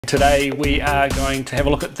Today we are going to have a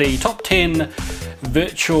look at the top 10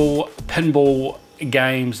 virtual pinball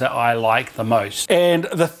games that I like the most. And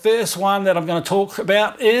the first one that I'm going to talk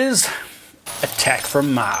about is Attack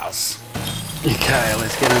from Mars. Okay,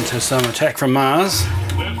 let's get into some Attack from Mars. This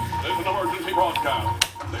is an emergency broadcast.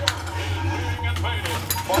 They're being invaded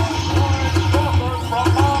by from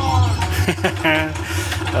Mars.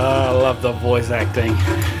 Oh, I love the voice acting.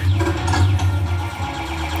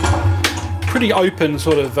 Pretty open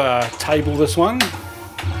sort of table, this one.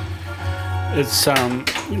 It's you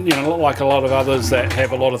know, not like a lot of others that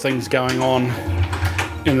have a lot of things going on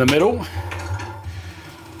in the middle.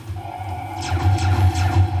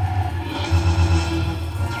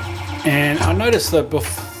 And I noticed the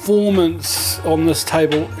performance on this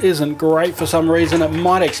table isn't great for some reason. It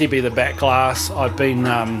might actually be the back glass. I've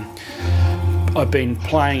been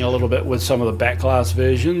playing a little bit with some of the back glass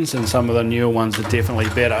versions, and some of the newer ones are definitely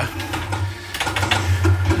better.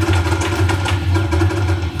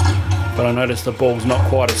 But I noticed the ball's not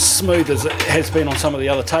quite as smooth as it has been on some of the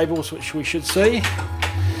other tables, which we should see.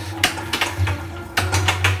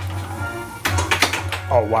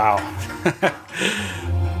 Oh wow,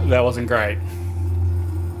 that wasn't great.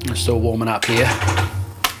 I'm still warming up here.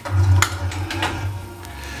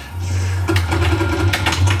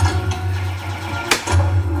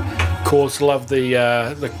 Of course, love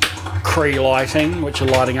the Cree lighting, which are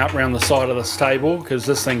lighting up around the side of this table, because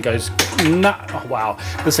this thing goes nuts. Oh, wow,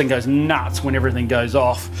 this thing goes nuts when everything goes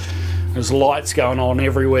off. There's lights going on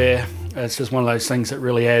everywhere. It's just one of those things that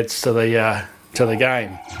really adds to the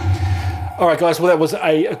game. All right, guys. Well, that was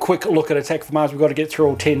a quick look at Attack from Mars. We've got to get through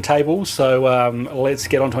all 10 tables, so let's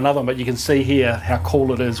get on to another one. But you can see here how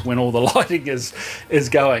cool it is when all the lighting is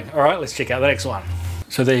going. All right, let's check out the next one.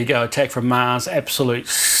 So there you go, Attack from Mars, absolute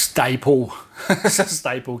staple. It's a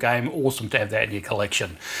staple game, awesome to have that in your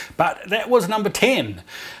collection. But that was number 10.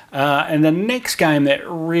 And the next game that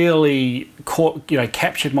really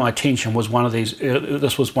captured my attention was one of these.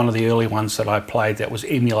 This was one of the early ones that I played that was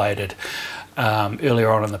emulated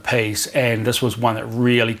earlier on in the piece, and this was one that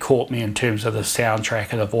really caught me in terms of the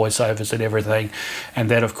soundtrack and the voiceovers and everything.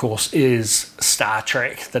 And that, of course, is Star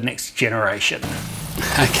Trek: The Next Generation.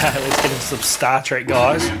 Okay, let's get into some Star Trek,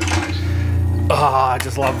 guys. Oh, I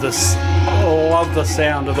just love this. I love the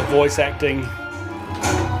sound of the voice acting.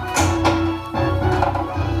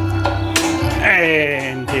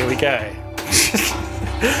 And here we go.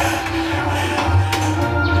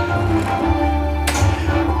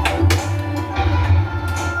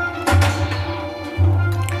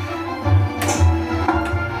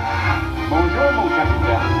 Bonjour, mon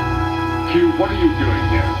capitaine. Q, what are you doing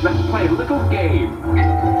here? Let's play a little game.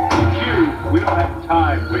 Q, we don't have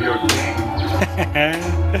time for your game.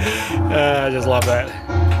 I just love that.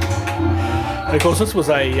 And of course, this was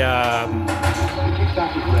a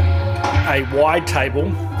wide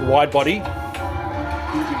table, wide body,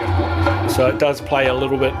 so it does play a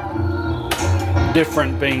little bit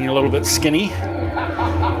different, being a little bit skinny,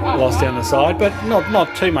 lost down the side, but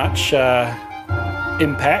not too much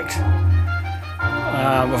impact.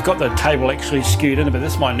 I've got the table actually skewed in, but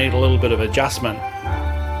this might need a little bit of adjustment.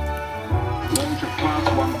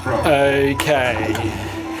 Okay,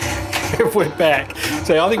 we're back.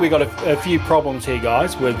 So I think we've got a few problems here,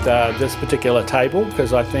 guys, with this particular table,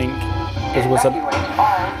 because I think this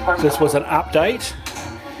was an update.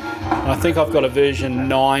 I think I've got a version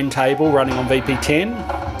 9 table running on VP10,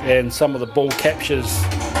 and some of the ball captures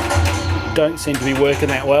don't seem to be working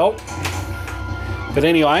that well. But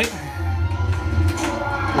anyway,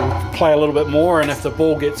 we'll play a little bit more, and if the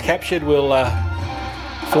ball gets captured, we'll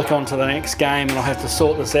flick on to the next game, and I'll have to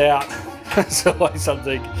sort this out. It's always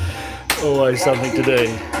something to do.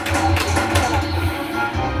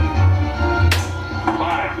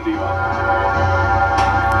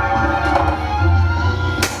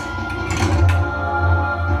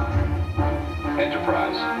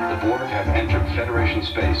 Enterprise, the board have entered Federation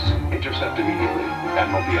space. Intercept immediately.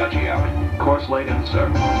 Admiral Biaggi out. Course laid in, sir.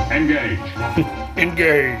 Engage.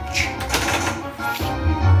 Engage.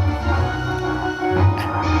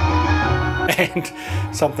 And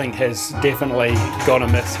something has definitely gone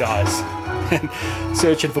amiss, guys.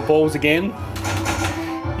 Searching for balls again.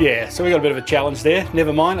 Yeah, so we got a bit of a challenge there.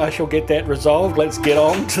 Never mind, I shall get that resolved. Let's get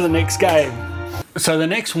on to the next game. So the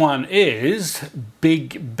next one is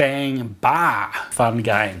Big Bang Bar. Fun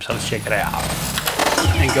game, so let's check it out.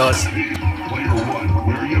 And guys, Player 1,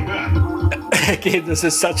 where you been? again, this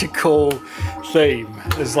is such a cool theme.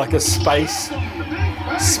 It's like a space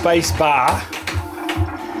bar.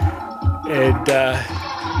 And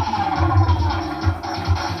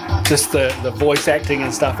just the voice acting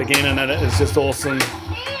and stuff again in it is just awesome.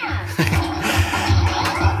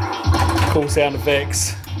 Cool sound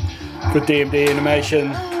effects. Good DMD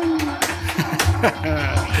animation.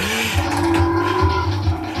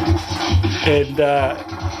 And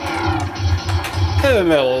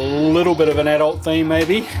a little bit of an adult theme,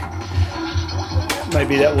 maybe.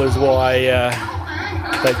 Maybe that was why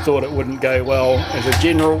they thought it wouldn't go well as a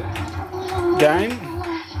general game.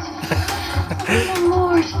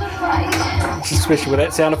 Especially with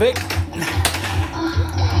that sound effect.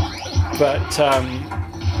 But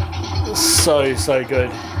so good.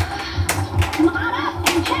 Come on up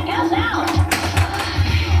and check us out.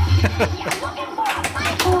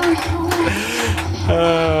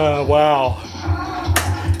 Wow.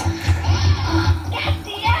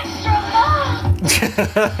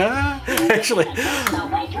 Actually,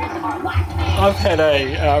 I've had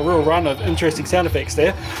a real run of interesting sound effects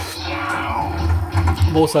there.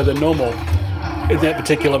 More so than normal in that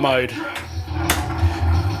particular mode.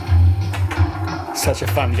 Such a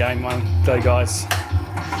fun game one though, guys. She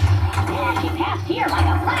passed here like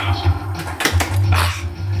a flash.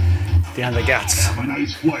 Down the guts. Have a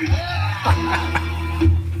nice flight.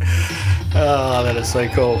 Oh, that is so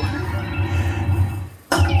cool.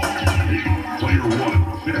 Player one.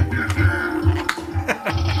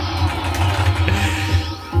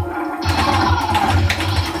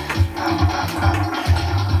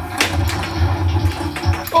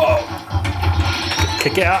 Oh!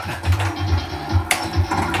 Kick out.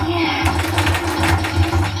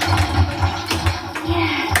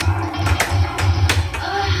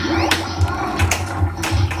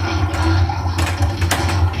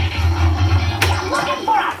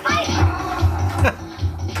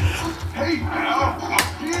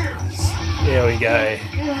 There we go.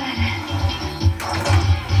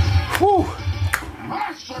 Whew.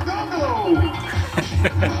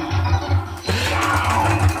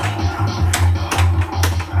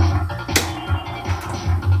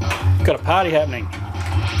 Got a party happening.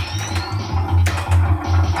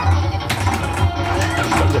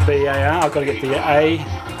 Got the BAR, I've got to get the A.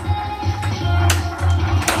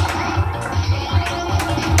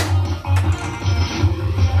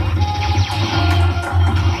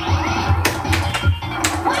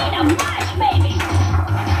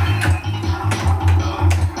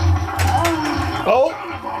 Oh!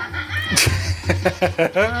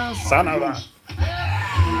 Son of a...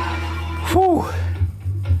 Whew!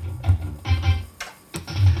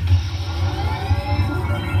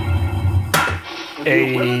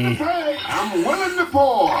 Hey. I'm willing to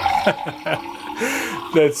pour.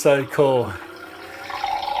 That's so cool.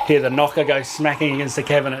 Hear the knocker go smacking against the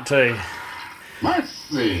cabinet too.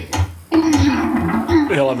 Mercy.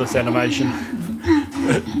 I love this animation.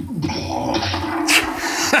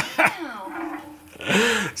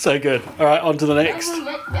 So good. All right, on to the next. Never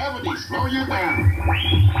let gravity slow you down.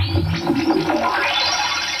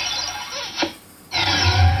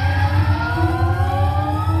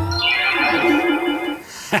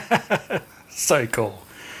 So cool.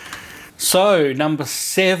 So number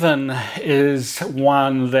 7 is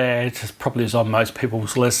one that probably is on most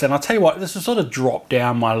people's list, and I'll tell you what, this has sort of dropped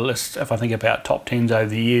down my list if I think about top 10s over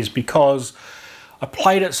the years because I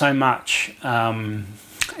played it so much.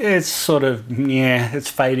 It's sort of, yeah, it's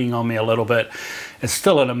fading on me a little bit. It's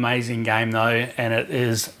still an amazing game though, and it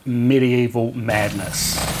is Medieval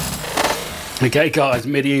Madness. Okay guys,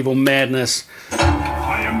 Medieval Madness.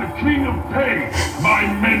 I am the king of pain. My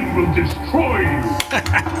men will destroy you.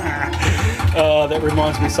 Oh, that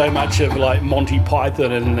reminds me so much of like Monty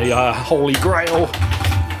Python and the Holy Grail.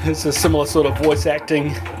 It's a similar sort of voice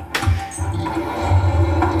acting.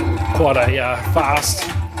 Quite a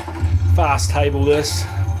fast table this.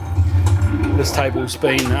 This table's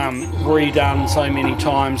been redone so many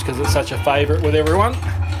times because it's such a favourite with everyone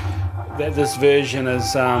that this version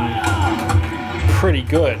is pretty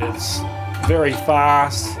good. It's very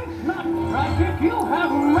fast.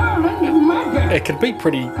 It can be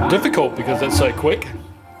pretty difficult because it's so quick.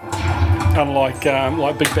 Unlike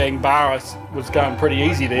like Big Bang Bar was going pretty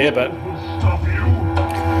easy there, but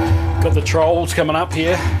got the trolls coming up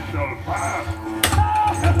here.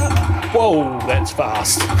 Whoa, that's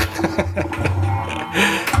fast.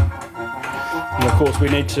 And of course we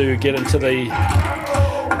need to get into the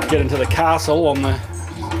castle on in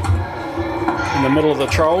the middle of the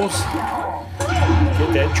trolls.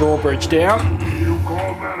 Get that drawbridge down. You call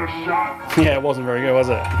that a shot? Yeah, it wasn't very good, was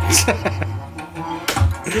it?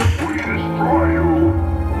 We destroy you.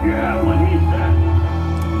 Yeah, what he said.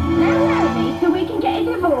 Now ready so we can get a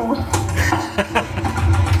divorce.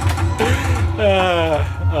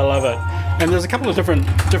 I love it. And there's a couple of different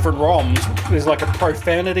ROMs. There's like a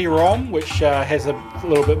profanity ROM, which has a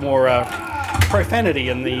little bit more profanity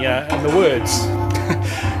in the words.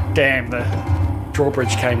 damn, the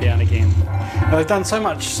drawbridge came down again. Now, they've done so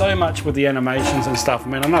much with the animations and stuff. I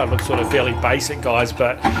mean, I know it looks sort of fairly basic, guys,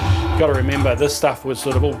 but you've got to remember this stuff was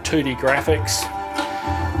sort of all 2D graphics,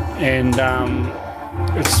 and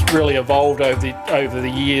it's really evolved over the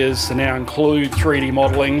years to now include 3D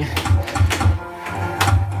modeling,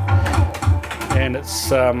 and it's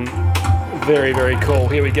very, very cool.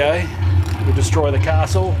 Here we go. We'll destroy the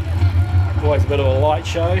castle. Always a bit of a light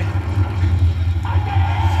show.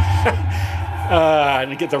 And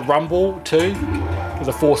you get the rumble too. There's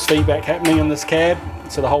a force feedback happening in this cab,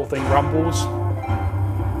 so the whole thing rumbles.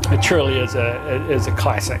 It truly is a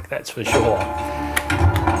classic, that's for sure.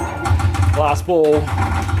 Last ball.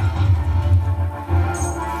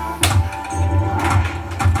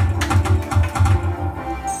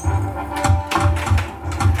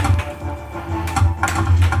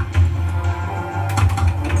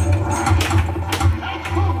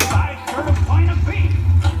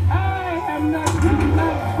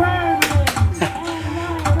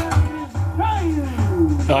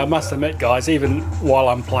 I must admit, guys, even while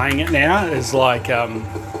I'm playing it now, it's like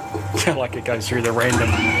like it goes through the random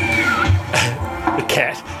the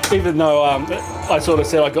cat. Even though I sort of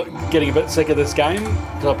said I got getting a bit sick of this game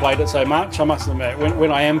because I played it so much, I must admit,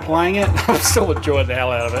 when I am playing it, I'm still enjoying the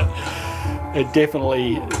hell out of it. It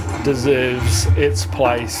definitely deserves its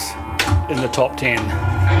place in the top 10.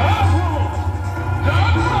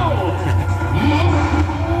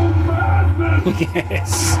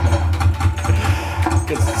 Yes.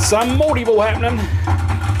 Got some multiple happening.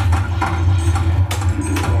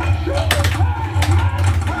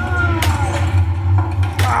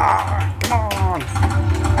 Ah, come on.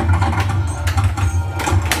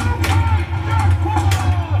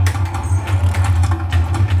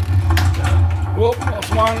 Whoop,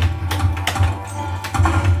 lost one.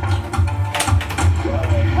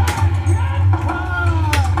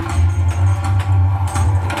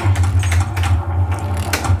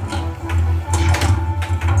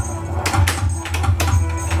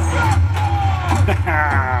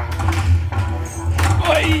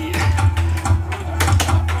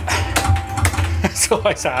 It's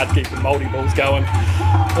always hard keeping multi-balls going.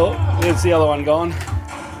 Oh, there's the other one gone.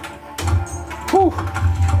 Whew.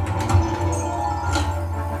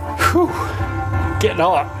 Whew. Getting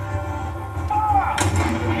hot.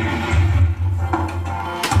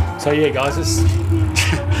 So yeah, guys, it's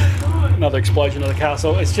another explosion of the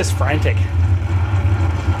castle. It's just frantic.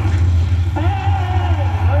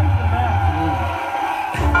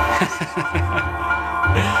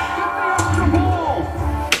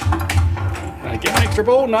 Get an extra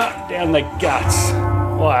ball, not down the guts.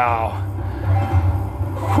 Wow.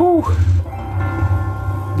 Whew.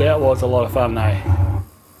 That was a lot of fun though.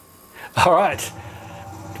 Alright.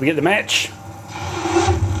 Did we get the match?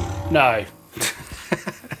 No.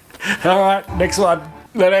 Alright, next one.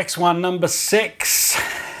 The next one, number 6.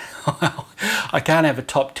 Well, I can't have a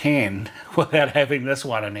top 10 without having this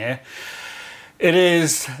one in here. It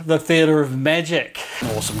is the Theatre of Magic.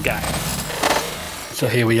 Awesome game. So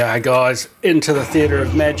here we are, guys, into the Theatre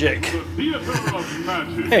of Magic.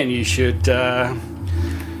 And you should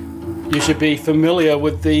be familiar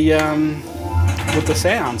with the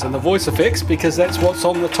sounds and the voice effects, because that's what's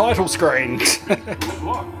on the title screen. It's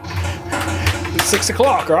 6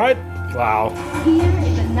 o'clock, right? Wow. Here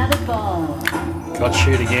is another ball. Got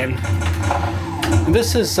shoot again. And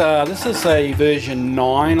this is a version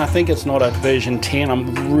 9. I think it's not a version 10.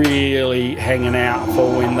 I'm really hanging out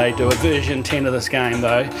for when they do a version 10 of this game,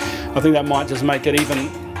 though. I think that might just make it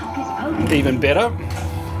even better.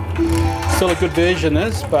 Still a good version,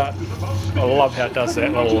 this, but I love how it does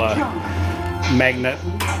that little magnet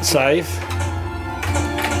save.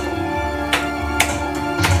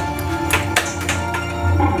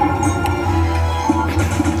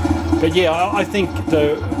 But yeah, I think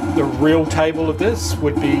the real table of this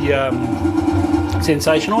would be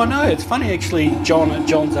sensational. I know, it's funny actually, John at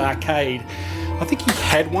John's Arcade, I think he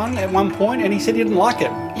had one at one point and he said he didn't like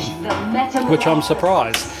it, which I'm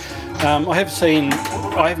surprised. I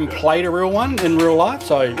haven't played a real one in real life,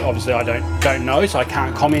 so obviously I don't know, so I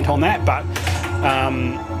can't comment on that, but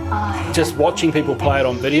just watching people play it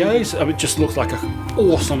on videos, it just looks like an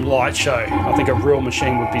awesome light show. I think a real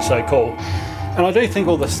machine would be so cool. And I do think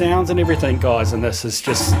all the sounds and everything, guys, in this is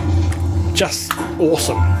just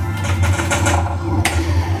awesome.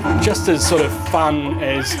 Just as sort of fun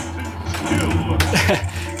as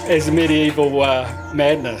as medieval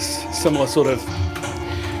madness. Similar sort of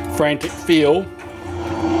frantic feel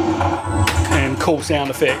and cool sound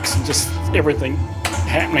effects and just everything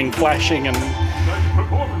happening, flashing and...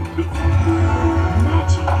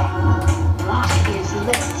 What is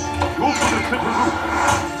lit?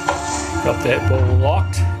 Got that ball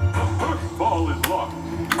locked. The first ball is locked.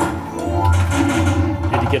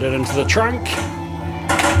 Need to get it into the trunk.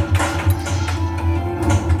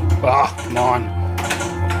 Ah, come on.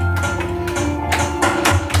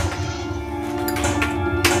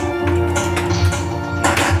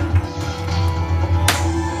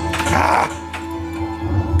 Ah.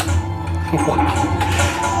 Wow.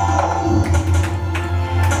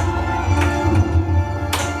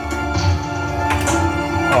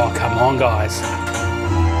 Oh, come on, guys.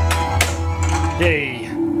 Hey.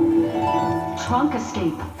 Trunk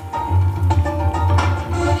escape.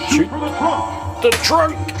 Shoot For the trunk. the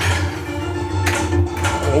trunk.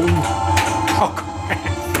 Oh, crap.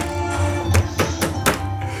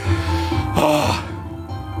 Oh.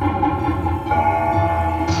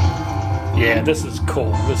 Yeah, this is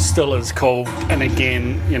cool. This still is cool. And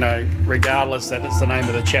again, you know, regardless that it's the name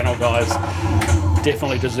of the channel, guys,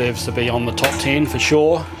 definitely deserves to be on the top 10 for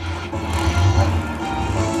sure.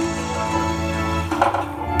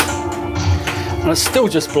 And it still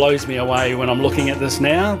just blows me away when I'm looking at this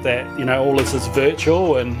now that, you know, all this is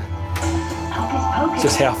virtual and Hocus pocus.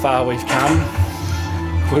 just how far we've come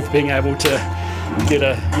with being able to get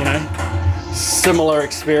a, you know, similar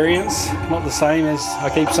experience. Not the same as I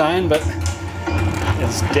keep saying, but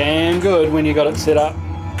it's damn good when you got it set up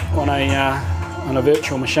on a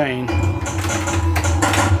virtual machine.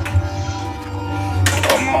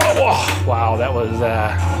 Oh, wow, that was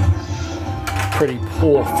pretty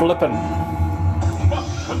poor flipping.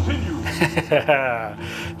 Continue.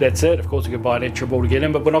 That's it. Of course, we could buy an extra ball to get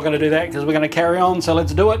in, but we're not going to do that because we're going to carry on. So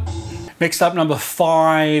let's do it. Next up, number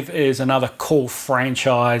 5 is another cool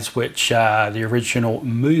franchise, which the original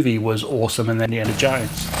movie was awesome, in Indiana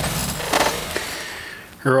Jones.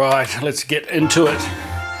 Right, let's get into it.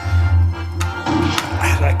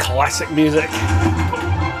 That classic music.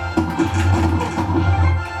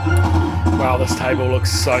 Wow, this table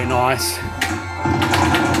looks so nice.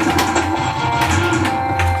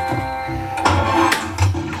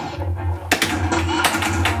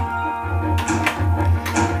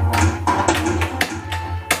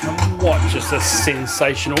 What just a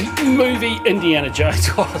sensational movie Indiana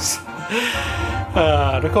Jones was.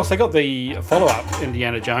 And of course they got the follow-up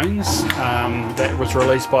Indiana Jones that was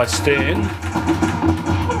released by Stern,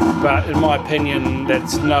 but in my opinion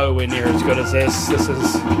that's nowhere near as good as this.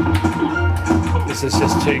 This is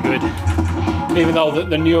just too good. Even though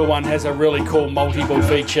the newer one has a really cool multi-ball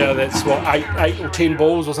feature that's what, 8 or 10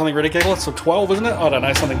 balls or something ridiculous, or 12 isn't it? I don't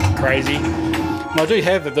know, something crazy. And I do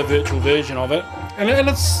have the virtual version of it. And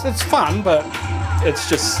it's fun, but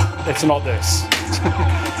it's not this.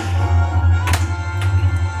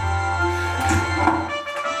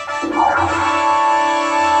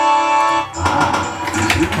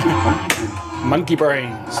 Monkey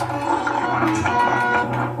brains.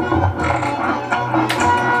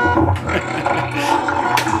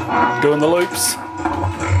 Doing the loops.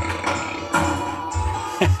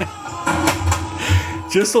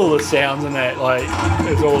 Just all the sounds in that, like,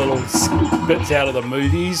 it's all little bits out of the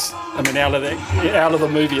movies. I mean, out of the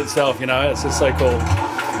movie itself, you know. It's just so cool.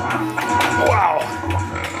 Wow.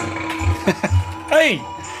 Hey.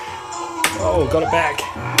 Oh, got it back.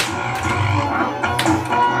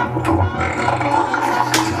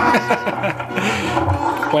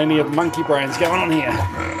 Plenty of monkey brains going on here.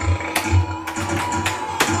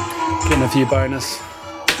 Getting a few bonus.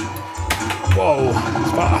 Whoa,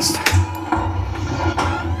 it's fast.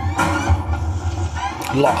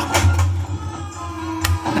 Lock.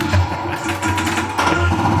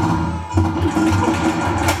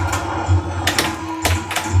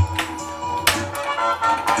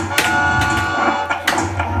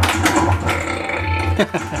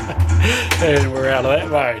 And we're out of that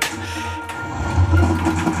mode.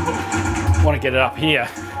 Want to get it up here.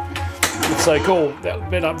 It's so cool, that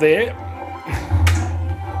bit up there.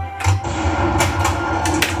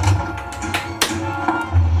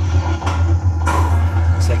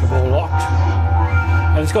 Second ball locked.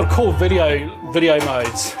 And it's got cool video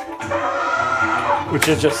modes, which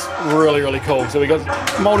is just really, really cool. So we got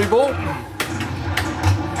multi-ball.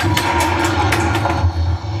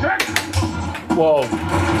 Whoa.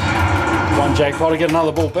 One jackpot, I get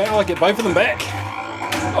another ball back. I get both of them back.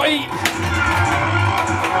 Oi.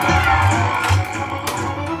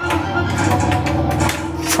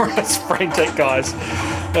 It's frantic, guys.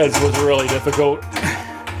 That was really difficult.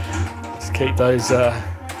 Just keep those.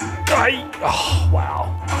 Oh, wow.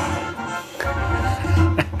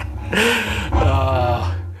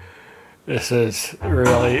 This is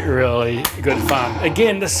really, really good fun.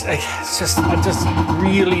 Again, I just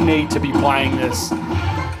really need to be playing this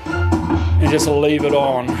and just leave it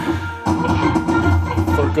on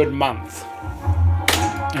for a good month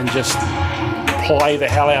and just play the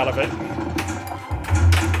hell out of it.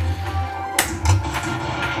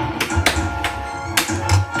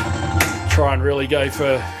 Try and really go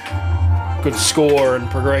for good score and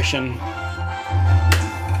progression.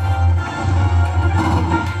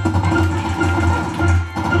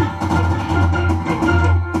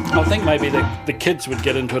 I think maybe the kids would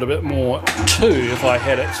get into it a bit more too if I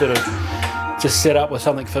had it sort of just set up with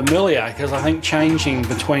something familiar, because I think changing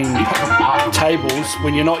between tables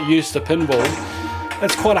when you're not used to pinball,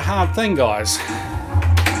 that's quite a hard thing, guys.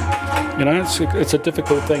 You know, it's a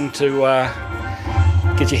difficult thing to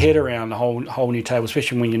get your head around the whole new table,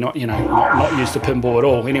 especially when you're not, you know, not used to pinball at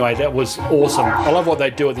all. Anyway, that was awesome. I love what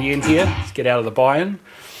they do at the end here. Let's get out of the buy-in.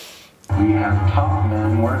 We have top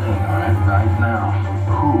men working on it right now.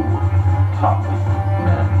 Who? Top men.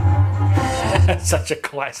 Such a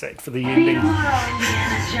classic for the ending.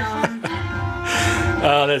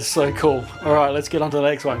 Oh, that's so cool. All right, let's get on to the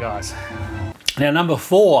next one, guys. Now, number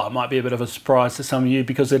 4 might be a bit of a surprise to some of you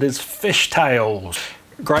because it is Fishtails.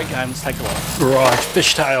 Great game, let's take a look. Right,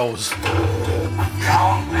 Fishtails.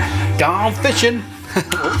 Gone fishing.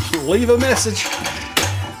 Leave a message.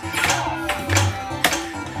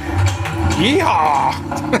 Yeehaw!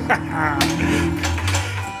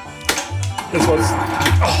 That's what's,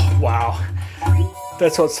 oh wow,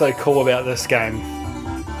 that's what's so cool about this game.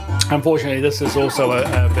 Unfortunately, this is also a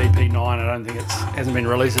VP9. I don't think it hasn't been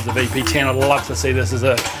released as a VP10. I'd love to see this as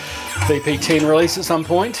a VP10 release at some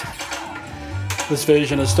point. This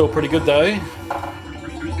version is still pretty good though.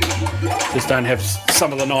 Just don't have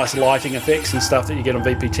some of the nice lighting effects and stuff that you get on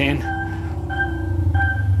VP10.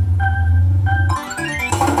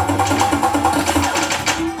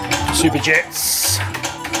 Super Jets.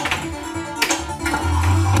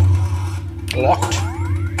 Locked.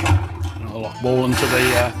 Another lock ball into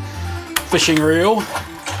the fishing reel.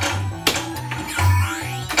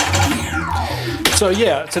 So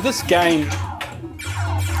yeah, so this game,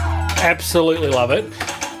 absolutely love it.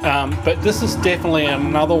 But this is definitely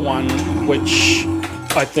another one which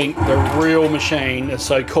I think the real machine is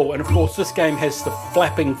so cool. And of course this game has the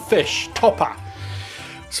flapping fish topper.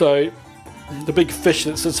 So the big fish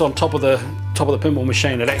that sits on top of the pinball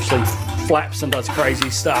machine, it actually flaps and does crazy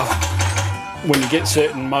stuff when you get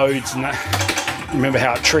certain modes, and that, remember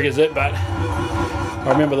how it triggers it, but I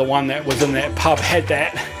remember the one that was in that pub had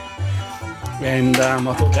that, and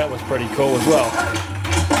I thought that was pretty cool as well.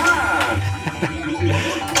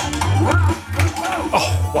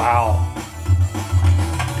 Oh wow.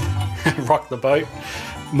 Rock the boat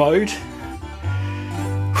mode.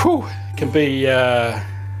 Whew, can be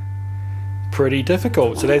pretty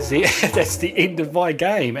difficult. So that's the end of my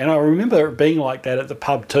game, and I remember it being like that at the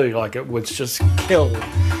pub too, like it was just kill.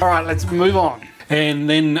 All right, let's move on. And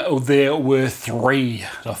then there were 3,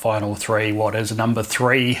 the final 3. What is number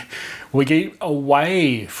 3? We get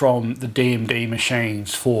away from the DMD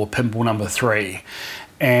machines for pinball number 3,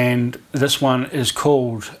 and this one is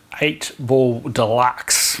called 8-Ball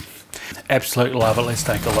Deluxe. Absolutely love it. Let's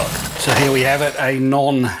take a look. So here we have it, a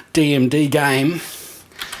non-DMD game.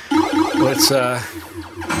 Let's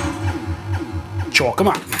chalk them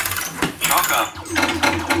up. Chalk up.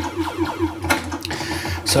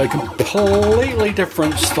 So completely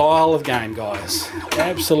different style of game, guys.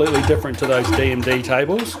 Absolutely different to those DMD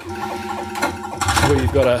tables, where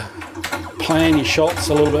you've got to plan your shots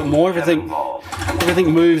a little bit more.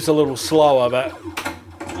 Everything moves a little slower, but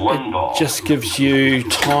it just gives you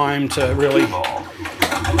time to really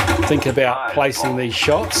think about placing these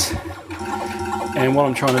shots. And what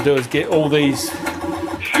I'm trying to do is get all these,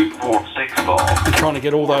 Shoot for 6 ball. I'm trying to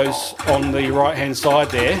get all those on the right hand side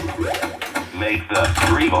there. Make the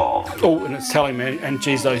 3 ball. Oh, and it's telling me, and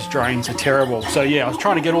geez, those drains are terrible. So yeah, I was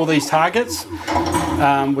trying to get all these targets,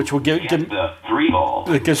 which will give the 3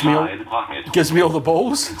 ball. It gives me all the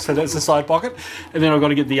balls. So that's the side pocket, and then I've got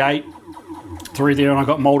to get the 8 through there, and I've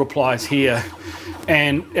got multipliers here,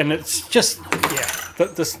 and it's just, yeah,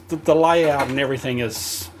 the layout and everything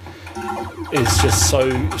is just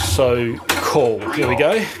so cool. Here we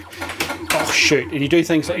go. Oh shoot! And you do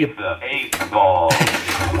things like you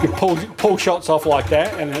pull shots off like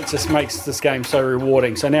that, and it just makes this game so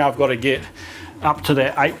rewarding. So now I've got to get up to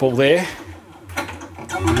that 8 ball there,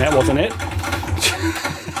 and that wasn't it.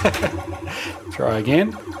 Try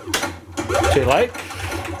again. Too late.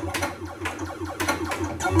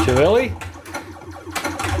 Too early.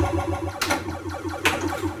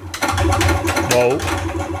 Whoa.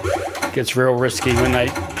 Gets real risky when they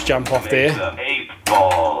jump off there. The 8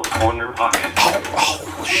 ball corner pocket.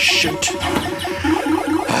 Oh shoot.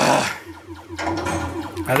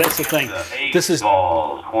 Now that's the thing. This is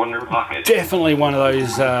definitely one of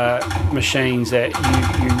those machines that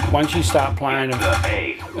you once you start playing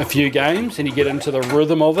a few games and you get into the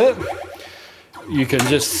rhythm of it, you can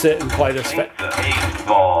just sit and play this for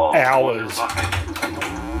hours.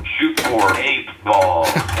 Shoot for 8 balls.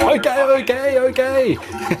 Okay.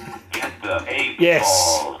 Get the 8 yes.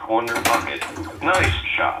 balls. Corner bucket. Nice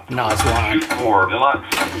shot. Nice one. Shoot for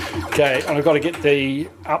deluxe. Okay, and I've got to get the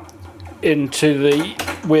up into the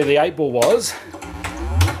where the 8 ball was.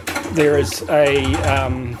 There is a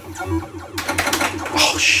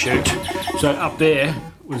oh shoot. So up there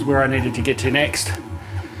was where I needed to get to next.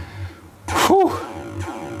 Whew.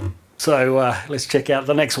 So let's check out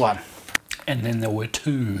the next one. And then there were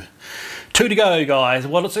two to go, guys.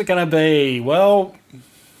 What is it going to be? Well,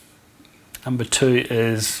 number 2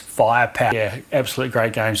 is Firepower. Yeah, absolute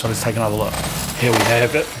great game. So let's take another look. Here we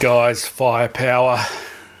have it, guys. Firepower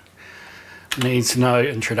needs no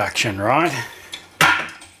introduction, right?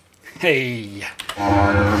 Hey.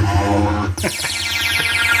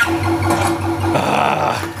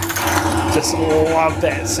 Just love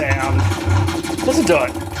that sound. Listen to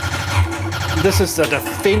it. This is the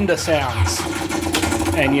Defender sounds.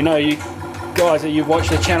 And you know, you guys that you've watched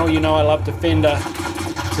the channel, you know I love Defender.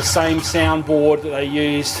 It's the same soundboard that they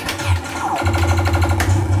used.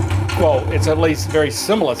 Well, it's at least a very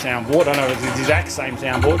similar soundboard. I know it's the exact same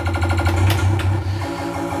soundboard.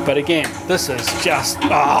 But again, this is just, you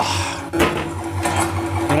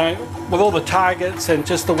know, with all the targets and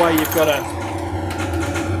just the way you've got to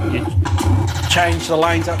change the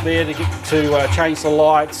lanes up there to get to change the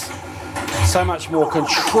lights. So much more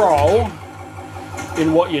control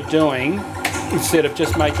in what you're doing instead of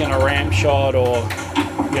just making a ramp shot or,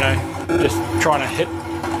 you know, just trying to hit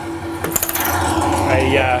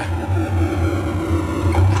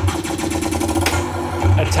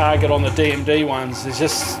a target on the DMD ones. It's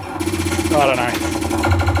just, I don't know.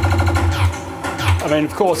 I mean,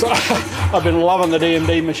 of course, I've been loving the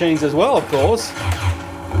DMD machines as well, of course,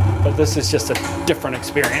 but this is just a different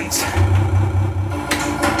experience.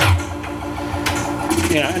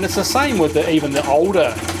 You know, and it's the same with even the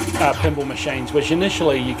older pinball machines, which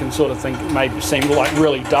initially you can sort of think maybe seem like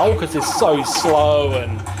really dull because they're so slow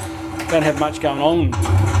and don't have much going on.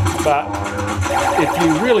 But if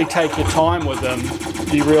you really take your time with them,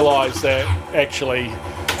 you realise that actually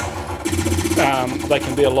they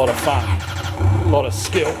can be a lot of fun, a lot of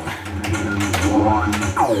skill.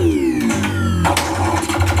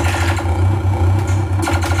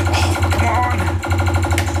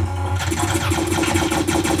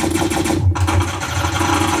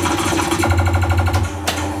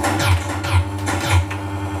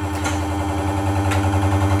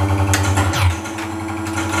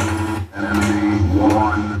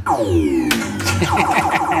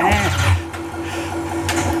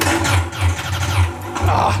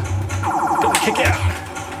 Kick out.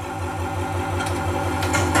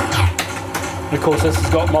 And of course, this has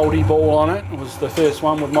got multi-ball on it. It was the first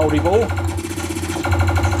one with multi-ball.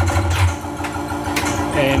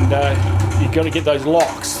 And you've got to get those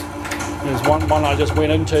locks. There's one I just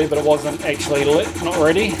went into, but it wasn't actually lit, not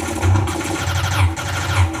ready.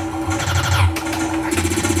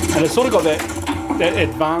 And it's sort of got that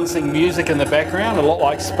advancing music in the background, a lot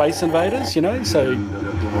like Space Invaders, you know, so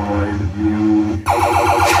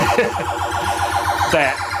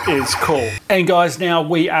that is cool. And guys, now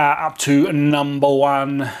we are up to number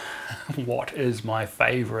 1. What is my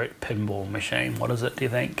favorite pinball machine? What is it, do you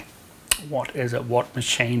think? What is it? What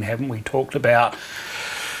machine haven't we talked about?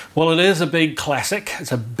 Well, it is a big classic.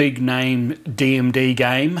 It's a big name DMD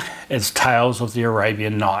game. It's Tales of the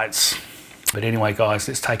Arabian Nights. But anyway, guys,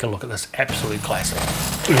 let's take a look at this absolute classic.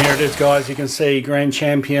 And here it is, guys. You can see grand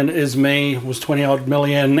champion is me. It was 20 odd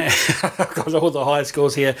million. Got all the high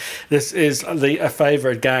scores here. This is a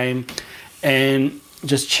favorite game. And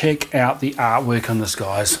just check out the artwork on this,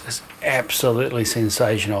 guys. It's absolutely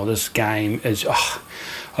sensational. This game is,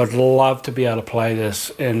 I'd love to be able to play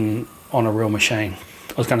this on a real machine.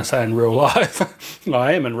 I was going to say in real life.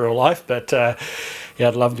 I am in real life, but yeah,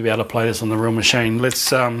 I'd love to be able to play this on the real machine.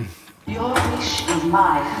 Let's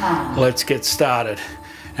let's get started.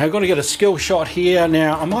 Now I've got to get a skill shot here.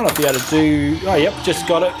 Now I might not be able to do, oh yep, just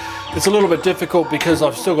got it. It's a little bit difficult because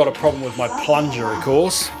I've still got a problem with my plunger, of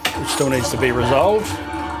course, which still needs to be resolved.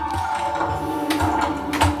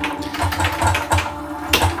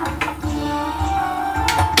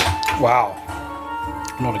 Wow,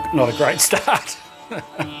 not a great start.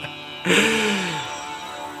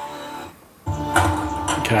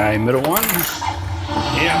 Okay, middle one.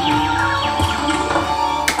 Yeah.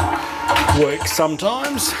 Works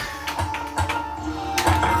sometimes.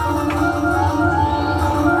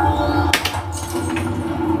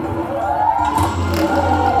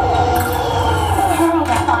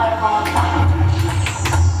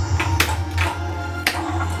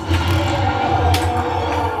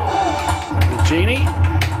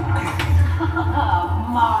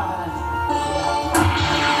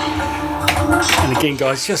 And again,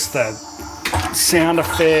 guys, just the sound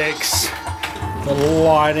effects, the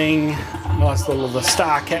lighting, nice little the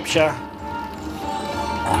star capture.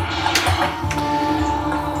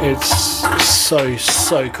 It's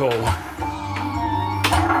so cool.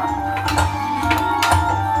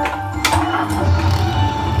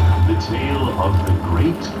 The tale of the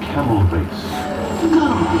great camel race.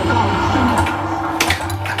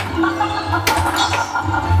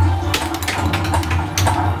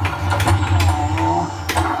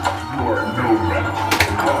 You're no match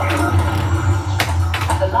for Connor.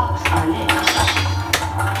 The locks are lit.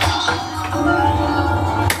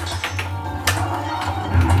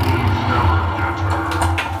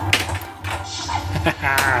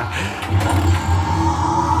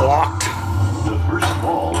 Locked. The first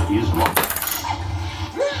ball is locked.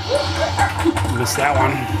 Missed that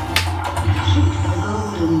one. Shoot the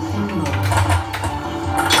golden symbol.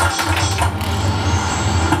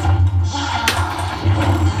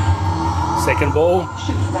 Second ball.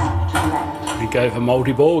 Shoot that to left. We go for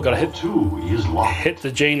multi-ball. Got to Ball 2 is locked. hit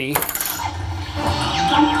the genie. Strike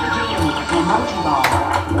the genie for multi-ball.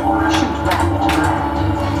 Shoot that to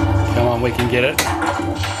left. Come on, we can get it.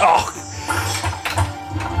 Oh!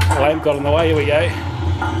 Lamp got in the way. Here we go.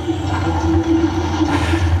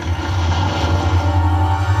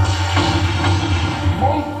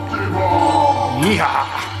 Yeehaw!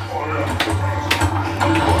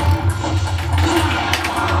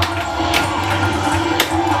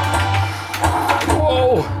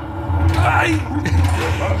 Whoa! Hey!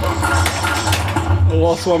 I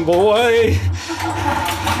lost one ball away.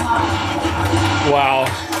 Wow.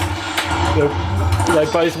 They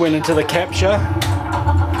both went into the capture.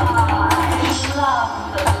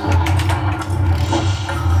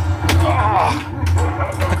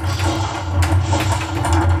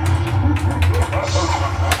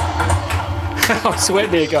 I'm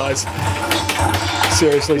sweating here, guys.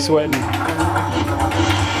 Seriously sweating. Get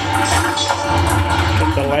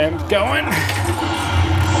the lamp going.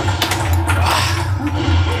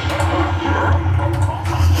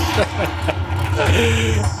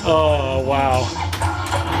 Oh, wow.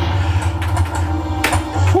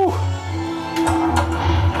 Whew.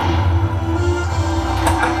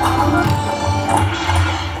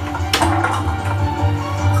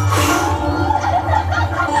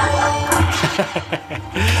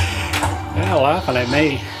 They're laughing at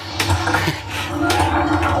me.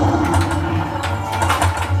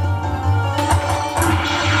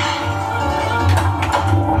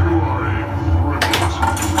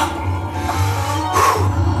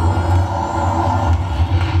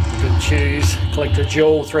 Good choose. Collect a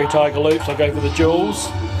jewel, 3 tiger loops. I'll go for the jewels.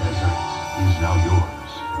 The desert is now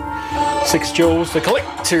yours. 6 jewels to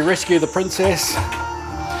collect to rescue the princess.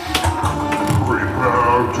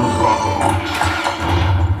 Prepare to battle.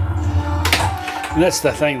 And that's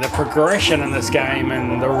the thing, the progression in this game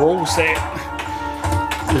and the rule set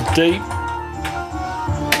is deep,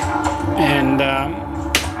 and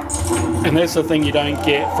that's the thing you don't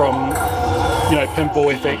get from, you know,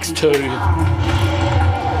 Pinball FX2.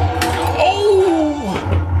 Oh!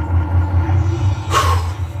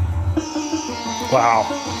 Wow.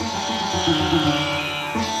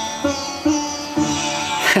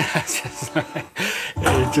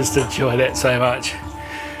 Just enjoy that so much.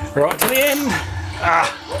 Right to the end. Ah,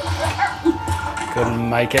 couldn't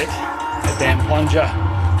make it. A damn plunger.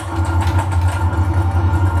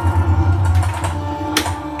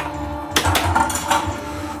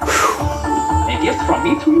 A gift from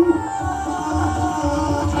me to you.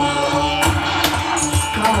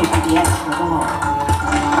 Go to the extra ball.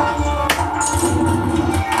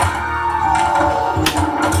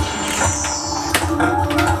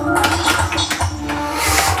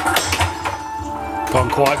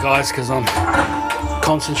 Gone quiet, guys, because I'm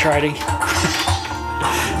concentrating. This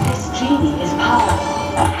genie is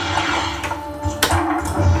powerful.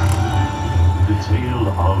 The tale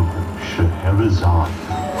of Scheherazade.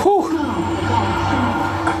 Whew.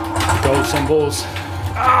 Gold symbols.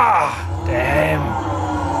 Ah, damn.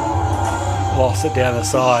 Lost it down the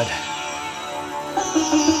side.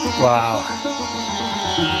 Wow.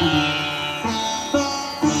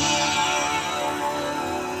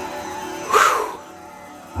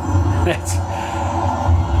 That's,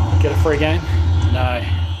 get a free game? No.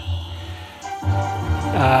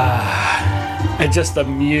 And just the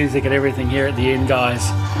music and everything here at the end,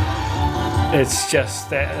 guys. It's just,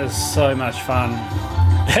 that is so much fun.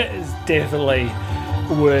 That is definitely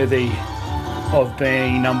worthy of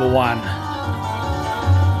being #1.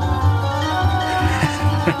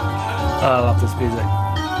 I love this music.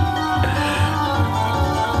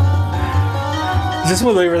 Just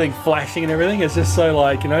with everything flashing and everything, it's just so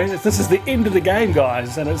like, you know, this is the end of the game,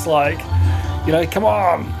 guys, and it's like, you know, come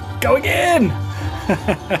on, go again.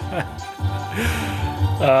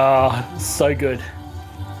 So good.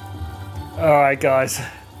 Alright guys,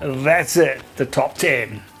 that's it, the top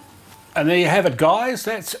 10. And there you have it, guys,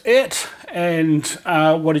 that's it. And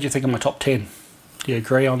what did you think of my top 10? Do you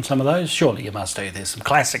agree on some of those? Surely you must do. There's some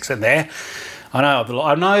classics in there. I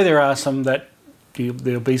know there are some that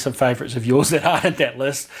there'll be some favourites of yours that aren't in that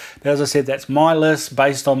list. But as I said, that's my list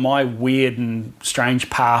based on my weird and strange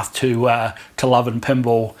path to loving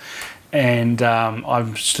pinball. And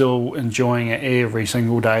I'm still enjoying it every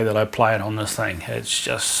single day that I play it on this thing. It's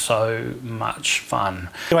just so much fun.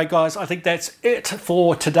 Anyway guys, I think that's it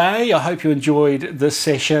for today. I hope you enjoyed this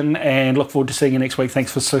session and look forward to seeing you next week.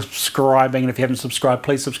 Thanks for subscribing, and if you haven't subscribed,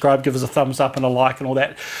 please subscribe, give us a thumbs up and a like and all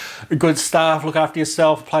that good stuff. Look after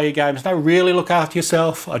yourself, play your games. No, really look after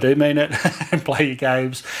yourself, I do mean it, and play your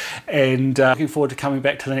games. And looking forward to coming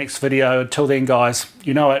back to the next video. Until then guys,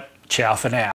 you know it, ciao for now.